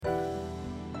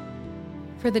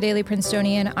For the Daily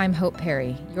Princetonian, I'm Hope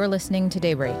Perry. You're listening to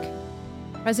Daybreak.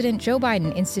 President Joe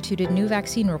Biden instituted new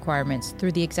vaccine requirements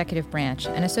through the executive branch,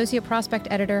 and Associate Prospect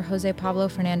Editor Jose Pablo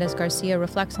Fernandez Garcia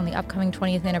reflects on the upcoming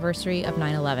 20th anniversary of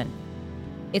 9/11.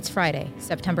 It's Friday,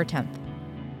 September 10th.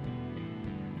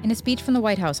 In a speech from the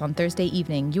White House on Thursday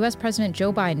evening, U.S. President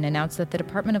Joe Biden announced that the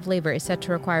Department of Labor is set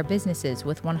to require businesses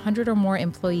with 100 or more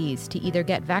employees to either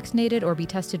get vaccinated or be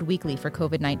tested weekly for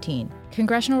COVID-19.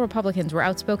 Congressional Republicans were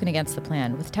outspoken against the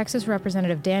plan, with Texas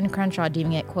Representative Dan Crenshaw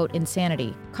deeming it, quote,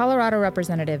 insanity. Colorado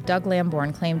Representative Doug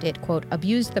Lamborn claimed it, quote,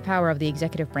 abused the power of the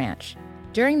executive branch.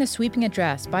 During the sweeping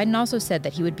address, Biden also said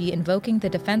that he would be invoking the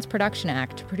Defense Production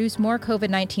Act to produce more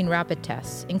COVID-19 rapid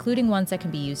tests, including ones that can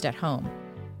be used at home.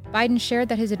 Biden shared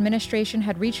that his administration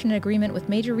had reached an agreement with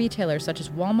major retailers such as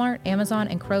Walmart, Amazon,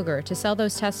 and Kroger to sell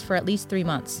those tests for at least 3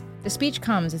 months. The speech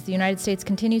comes as the United States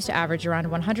continues to average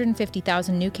around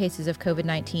 150,000 new cases of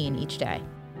COVID-19 each day.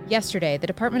 Yesterday, the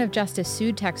Department of Justice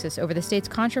sued Texas over the state's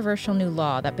controversial new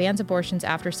law that bans abortions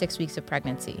after 6 weeks of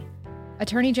pregnancy.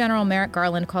 Attorney General Merrick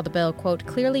Garland called the bill, quote,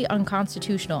 clearly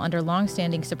unconstitutional under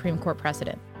long-standing Supreme Court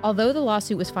precedent. Although the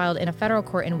lawsuit was filed in a federal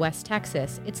court in West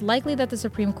Texas, it's likely that the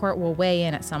Supreme Court will weigh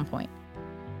in at some point.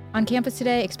 On campus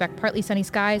today, expect partly sunny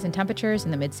skies and temperatures in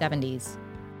the mid-70s.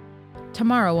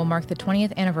 Tomorrow will mark the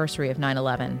 20th anniversary of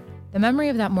 9/11. The memory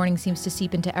of that morning seems to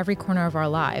seep into every corner of our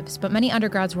lives, but many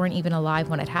undergrads weren't even alive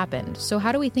when it happened, so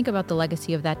how do we think about the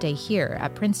legacy of that day here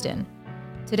at Princeton?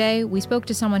 Today, we spoke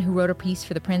to someone who wrote a piece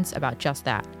for The Prince about just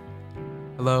that.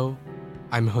 Hello,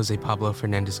 I'm Jose Pablo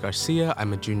Fernandez Garcia.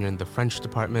 I'm a junior in the French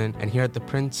department, and here at The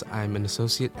Prince, I'm an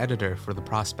associate editor for The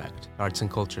Prospect, the arts and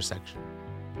culture section.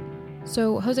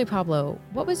 So, Jose Pablo,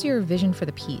 what was your vision for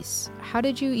the piece? How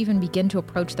did you even begin to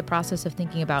approach the process of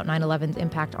thinking about 9/11's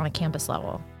impact on a campus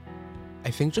level?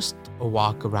 I think just a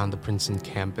walk around the Princeton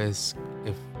campus,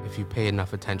 if you pay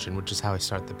enough attention, which is how I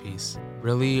start the piece,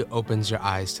 really opens your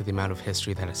eyes to the amount of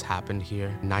history that has happened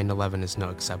here. 9/11 is no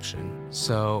exception.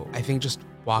 So I think just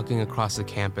walking across the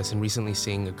campus and recently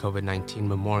seeing a COVID-19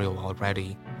 memorial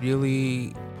already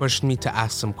really pushed me to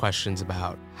ask some questions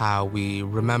about how we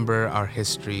remember our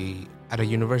history at a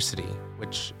university,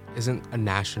 which isn't a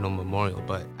national memorial,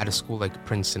 but at a school like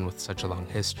Princeton with such a long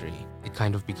history, it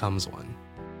kind of becomes one.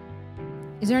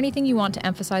 Is there anything you want to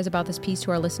emphasize about this piece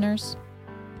to our listeners?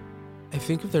 I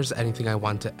think if there's anything I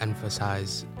want to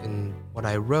emphasize in what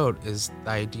I wrote is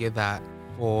the idea that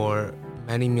for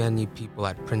many, many people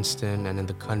at Princeton and in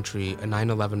the country, a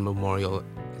 9/11 memorial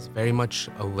is very much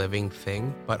a living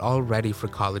thing, but already for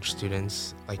college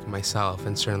students like myself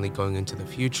and certainly going into the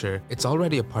future, it's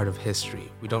already a part of history.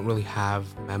 We don't really have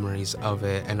memories of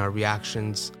it, and our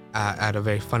reactions at a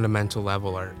very fundamental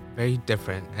level are very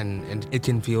different, and it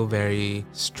can feel very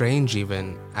strange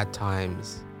even at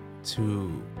times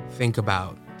to think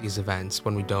about these events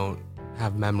when we don't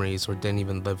have memories or didn't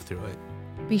even live through it.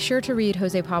 Be sure to read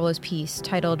Jose Pablo's piece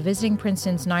titled Visiting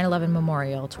Princeton's 9/11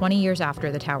 Memorial 20 Years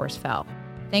After the Towers Fell.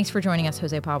 Thanks for joining us,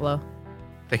 Jose Pablo.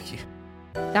 Thank you.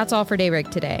 That's all for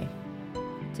Daybreak today.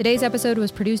 Today's episode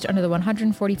was produced under the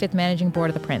 145th Managing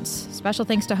Board of The Prince. Special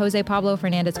thanks to Jose Pablo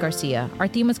Fernandez Garcia. Our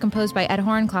theme was composed by Ed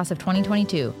Horn, class of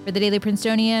 2022. For the Daily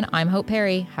Princetonian, I'm Hope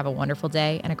Perry. Have a wonderful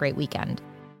day and a great weekend.